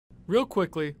Real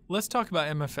quickly, let's talk about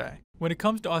MFA. When it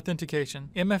comes to authentication,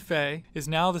 MFA is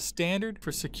now the standard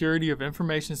for security of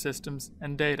information systems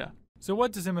and data. So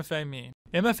what does MFA mean?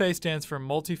 MFA stands for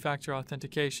multi-factor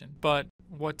authentication, but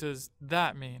what does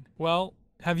that mean? Well,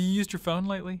 have you used your phone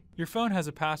lately? Your phone has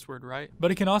a password, right?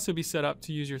 But it can also be set up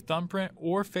to use your thumbprint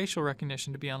or facial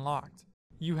recognition to be unlocked.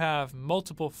 You have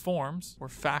multiple forms or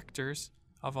factors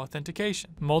of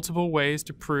authentication, multiple ways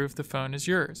to prove the phone is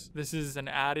yours. This is an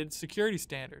added security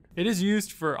standard. It is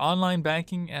used for online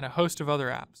banking and a host of other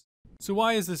apps. So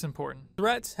why is this important?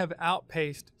 Threats have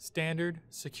outpaced standard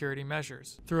security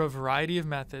measures. Through a variety of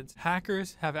methods,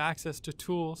 hackers have access to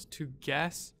tools to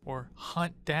guess or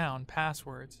hunt down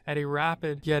passwords at a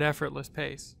rapid yet effortless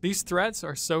pace. These threats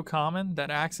are so common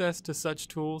that access to such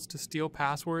tools to steal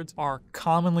passwords are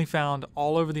commonly found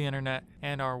all over the internet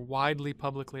and are widely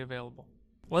publicly available.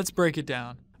 Let's break it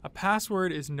down. A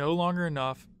password is no longer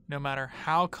enough, no matter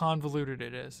how convoluted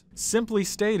it is. Simply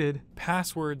stated,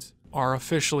 passwords are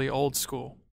officially old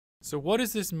school. So what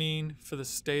does this mean for the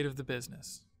state of the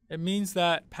business? It means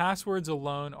that passwords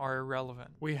alone are irrelevant.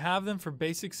 We have them for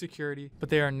basic security, but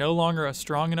they are no longer a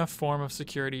strong enough form of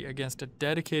security against a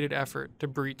dedicated effort to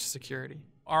breach security.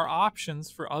 Our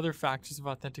options for other factors of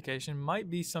authentication might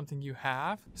be something you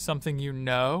have, something you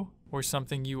know, or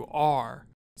something you are.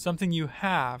 Something you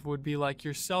have would be like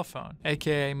your cell phone,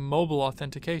 aka mobile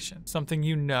authentication. Something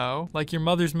you know, like your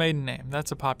mother's maiden name,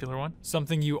 that's a popular one.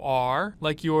 Something you are,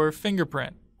 like your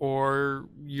fingerprint or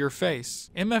your face.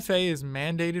 MFA is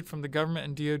mandated from the government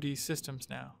and DoD systems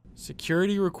now.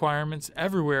 Security requirements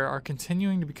everywhere are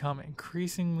continuing to become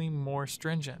increasingly more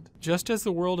stringent. Just as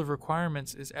the world of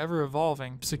requirements is ever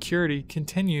evolving, security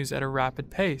continues at a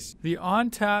rapid pace. The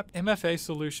ONTAP MFA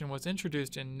solution was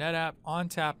introduced in NetApp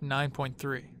ONTAP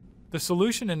 9.3. The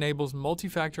solution enables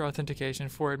multi-factor authentication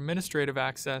for administrative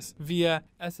access via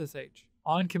SSH,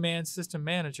 On-Command System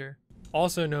Manager,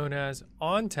 also known as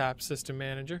ONTAP System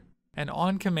Manager, and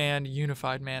On-Command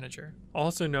Unified Manager,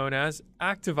 also known as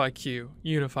ActiveIQ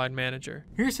Unified Manager.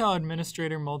 Here's how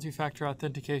administrator multi-factor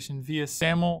authentication via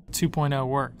SAML 2.0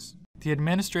 works. The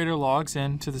administrator logs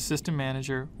in to the System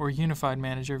Manager or Unified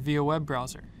Manager via web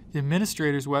browser. The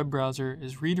administrator's web browser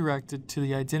is redirected to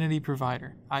the identity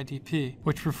provider, IDP,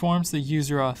 which performs the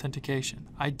user authentication.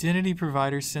 Identity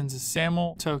provider sends a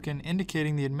SAML token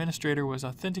indicating the administrator was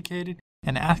authenticated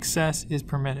and access is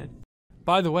permitted.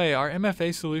 By the way, our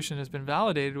MFA solution has been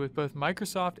validated with both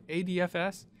Microsoft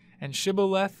ADFS and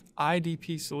Shibboleth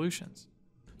IDP solutions.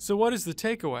 So what is the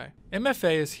takeaway?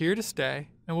 MFA is here to stay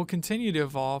and will continue to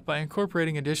evolve by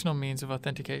incorporating additional means of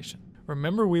authentication.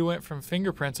 Remember, we went from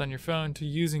fingerprints on your phone to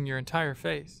using your entire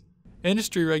face.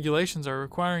 Industry regulations are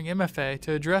requiring MFA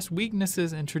to address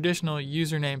weaknesses in traditional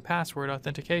username-password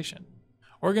authentication.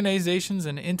 Organizations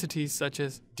and entities such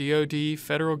as DoD,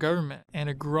 federal government, and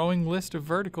a growing list of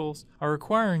verticals are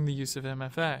requiring the use of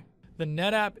MFA. The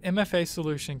NetApp MFA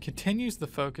solution continues the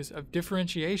focus of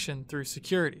differentiation through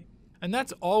security. And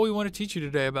that's all we want to teach you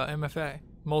today about MFA,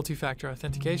 multi-factor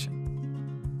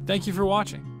authentication. Thank you for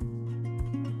watching.